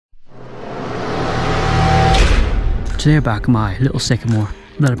Today I'm back in my little sycamore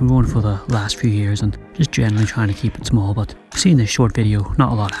that I've been growing for the last few years and just generally trying to keep it small, but seeing this short video,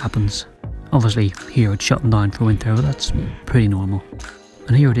 not a lot happens. Obviously here it's shutting down for winter, but that's pretty normal.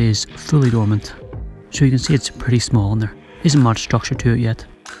 And here it is, fully dormant. So you can see it's pretty small and there isn't much structure to it yet.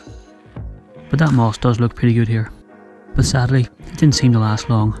 But that moss does look pretty good here. But sadly, it didn't seem to last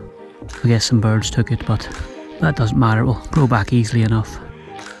long. I guess some birds took it, but that doesn't matter, it will grow back easily enough.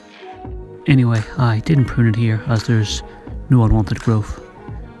 Anyway, I didn't prune it here as there's no unwanted growth.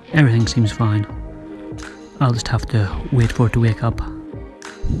 Everything seems fine. I'll just have to wait for it to wake up.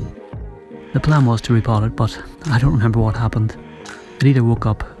 The plan was to repot it, but I don't remember what happened. It either woke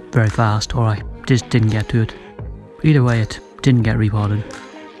up very fast or I just didn't get to it. Either way, it didn't get repotted.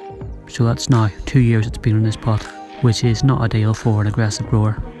 So that's now 2 years it's been in this pot, which is not ideal for an aggressive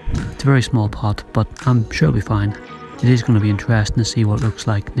grower. It's a very small pot, but I'm sure it'll be fine. It is going to be interesting to see what it looks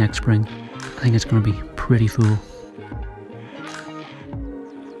like next spring. I think it's going to be pretty full.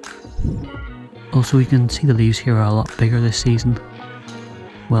 Also, you can see the leaves here are a lot bigger this season.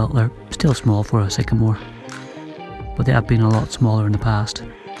 Well, they're still small for a sycamore, but they have been a lot smaller in the past.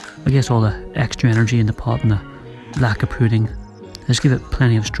 I guess all the extra energy in the pot and the lack of pruning has given it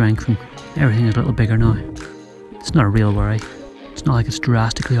plenty of strength and everything is a little bigger now. It's not a real worry. It's not like it's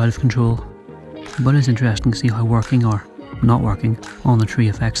drastically out of control, but it's interesting to see how working or not working on the tree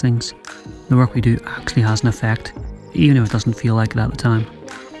affects things. The work we do actually has an effect, even if it doesn't feel like it at the time.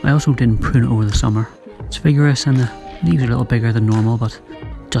 I also didn't prune it over the summer. It's vigorous and the leaves are a little bigger than normal, but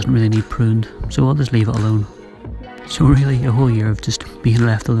it doesn't really need pruned, so I'll just leave it alone. So really a whole year of just being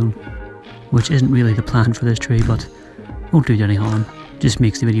left alone, which isn't really the plan for this tree, but won't do it any harm. Just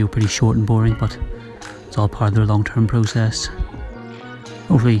makes the video pretty short and boring, but it's all part of the long-term process.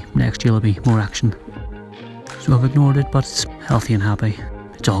 Hopefully next year will be more action. So I've ignored it, but it's healthy and happy.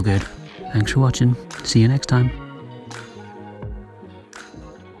 It's all good. Thanks for watching. See you next time.